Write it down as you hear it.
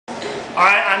All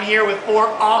right, I'm here with 4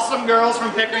 awesome girls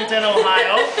from Pickerington,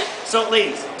 Ohio. So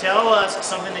ladies, tell us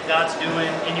something that God's doing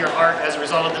in your heart as a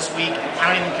result of this week. I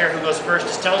don't even care who goes first.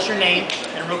 Just tell us your name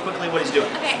and real quickly what he's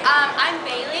doing. Okay, I'm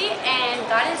Bailey, and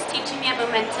God is teaching me at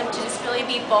Momentum to just really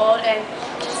be bold and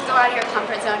just go out of your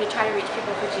comfort zone to try to reach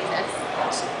people for Jesus.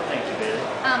 Awesome. Thank you, Bailey.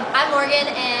 I'm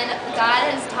Morgan, and God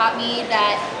has taught me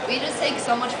that we just take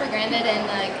so much for granted, and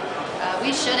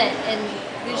we shouldn't, and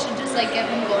we should just give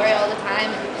Him glory all the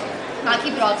time and not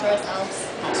keep it all to ourselves.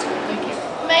 Awesome. Thank you.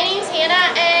 My name's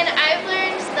Hannah, and I've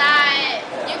learned that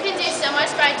you can do so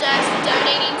much by just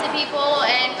donating to people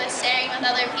and with sharing with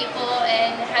other people,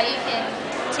 and how you can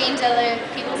change other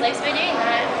people's lives by doing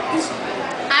that.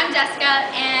 I'm Jessica,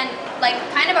 and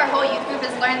kind of our whole youth group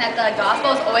has learned that the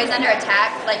gospel is always under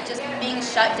attack, just being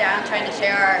shut down, trying to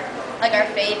share our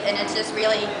faith, and it's just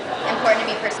really important to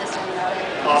be persistent about it.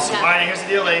 Awesome. Yeah. All right, and here's the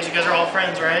deal, ladies. You guys are all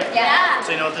friends, right? Yeah.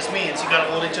 So you know what this means. You got to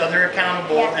hold each other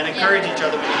accountable and encourage each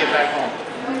other when you get back home.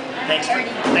 Thanks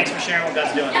for sharing what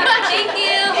God's doing. Thank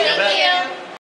you. You bet.